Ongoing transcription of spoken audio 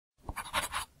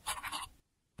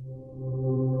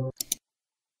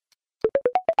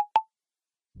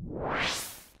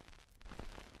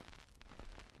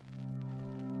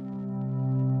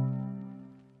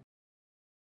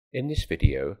In this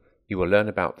video, you will learn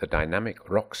about the dynamic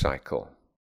rock cycle.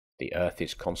 The earth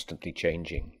is constantly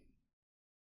changing.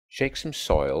 Shake some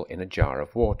soil in a jar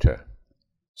of water.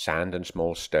 Sand and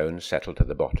small stones settle to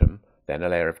the bottom, then a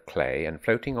layer of clay, and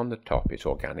floating on the top is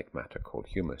organic matter called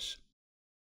humus.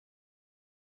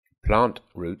 Plant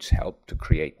roots help to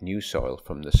create new soil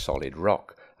from the solid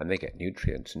rock, and they get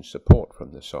nutrients and support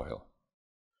from the soil.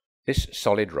 This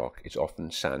solid rock is often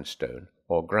sandstone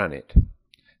or granite.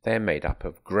 They are made up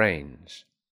of grains.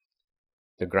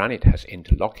 The granite has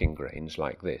interlocking grains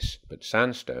like this, but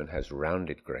sandstone has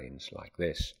rounded grains like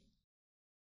this.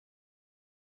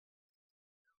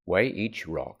 Weigh each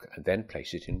rock and then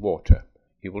place it in water.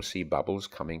 You will see bubbles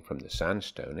coming from the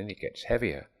sandstone and it gets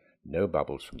heavier, no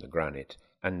bubbles from the granite,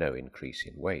 and no increase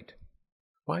in weight.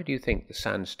 Why do you think the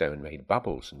sandstone made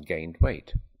bubbles and gained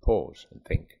weight? Pause and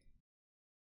think.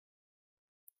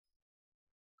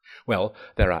 Well,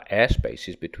 there are air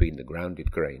spaces between the grounded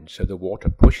grains, so the water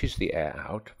pushes the air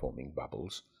out, forming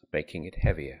bubbles, making it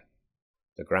heavier.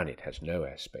 The granite has no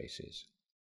air spaces.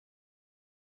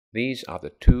 These are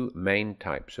the two main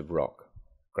types of rock.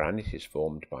 Granite is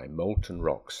formed by molten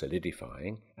rock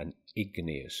solidifying, and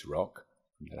igneous rock,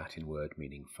 from the Latin word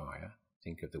meaning fire.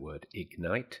 Think of the word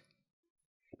ignite.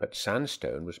 But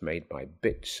sandstone was made by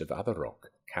bits of other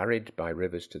rock, carried by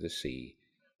rivers to the sea.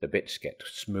 The bits get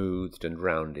smoothed and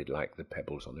rounded like the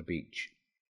pebbles on a beach.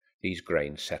 These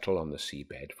grains settle on the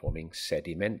seabed, forming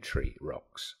sedimentary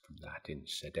rocks, from Latin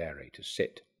sedere, to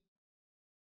sit.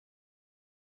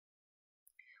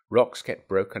 Rocks get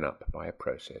broken up by a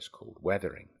process called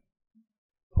weathering.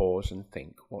 Pause and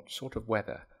think, what sort of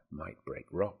weather might break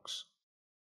rocks?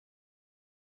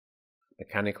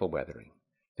 Mechanical weathering.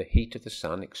 The heat of the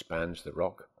sun expands the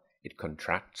rock. It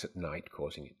contracts at night,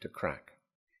 causing it to crack.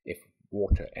 If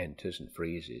water enters and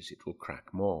freezes, it will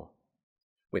crack more.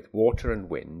 With water and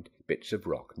wind, bits of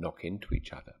rock knock into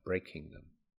each other, breaking them.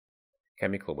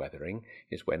 Chemical weathering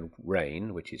is when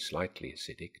rain, which is slightly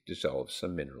acidic, dissolves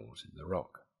some minerals in the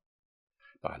rock.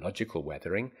 Biological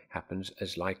weathering happens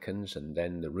as lichens and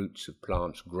then the roots of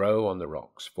plants grow on the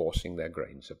rocks, forcing their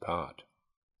grains apart.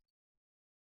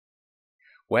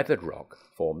 Weathered rock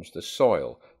forms the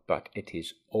soil, but it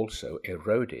is also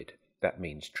eroded. That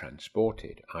means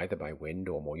transported, either by wind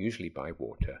or more usually by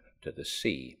water, to the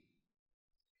sea.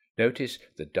 Notice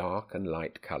the dark and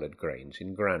light-coloured grains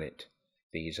in granite.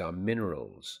 These are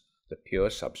minerals, the pure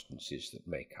substances that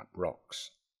make up rocks.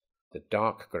 The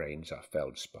dark grains are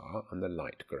feldspar and the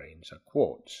light grains are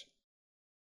quartz.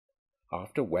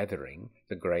 After weathering,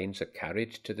 the grains are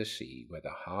carried to the sea where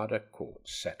the harder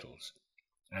quartz settles,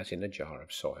 as in a jar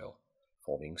of soil,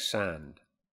 forming sand.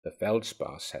 The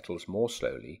feldspar settles more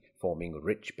slowly, forming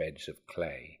rich beds of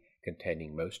clay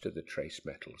containing most of the trace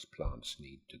metals plants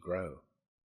need to grow.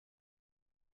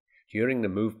 During the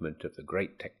movement of the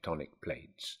great tectonic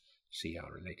plates, see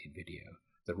our related video,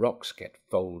 the rocks get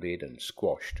folded and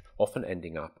squashed, often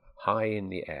ending up high in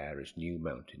the air as new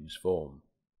mountains form.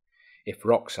 If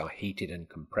rocks are heated and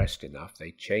compressed enough,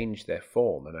 they change their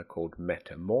form and are called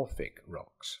metamorphic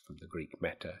rocks, from the Greek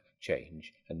meta,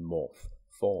 change, and morph,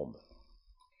 form.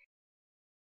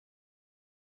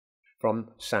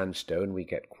 From sandstone we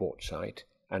get quartzite,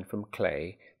 and from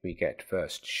clay we get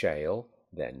first shale,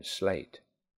 then slate.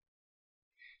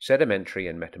 Sedimentary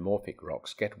and metamorphic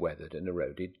rocks get weathered and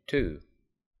eroded too.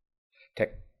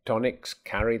 Tectonics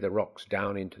carry the rocks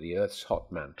down into the Earth's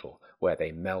hot mantle, where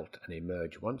they melt and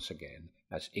emerge once again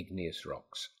as igneous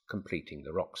rocks, completing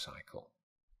the rock cycle.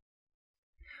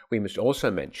 We must also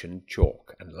mention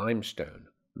chalk and limestone,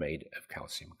 made of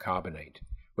calcium carbonate,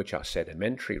 which are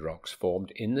sedimentary rocks formed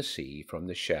in the sea from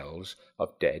the shells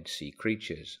of dead sea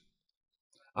creatures.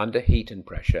 Under heat and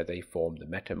pressure they form the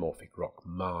metamorphic rock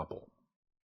marble.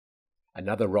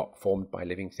 Another rock formed by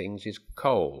living things is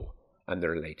coal and the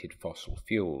related fossil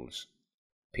fuels.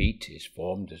 Peat is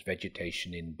formed as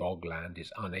vegetation in bogland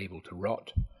is unable to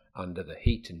rot. Under the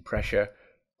heat and pressure,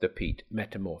 the peat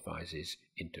metamorphizes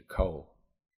into coal.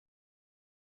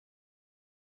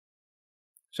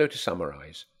 So to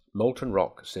summarize, molten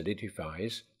rock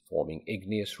solidifies, forming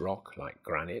igneous rock like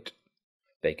granite.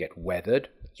 They get weathered,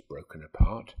 that's broken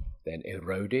apart, then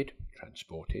eroded,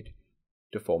 transported,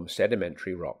 to form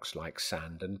sedimentary rocks like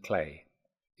sand and clay.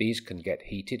 These can get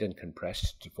heated and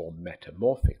compressed to form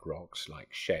metamorphic rocks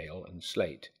like shale and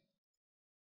slate.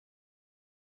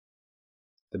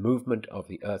 The movement of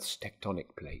the Earth's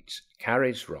tectonic plates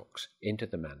carries rocks into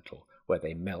the mantle where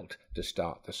they melt to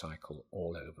start the cycle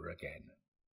all over again.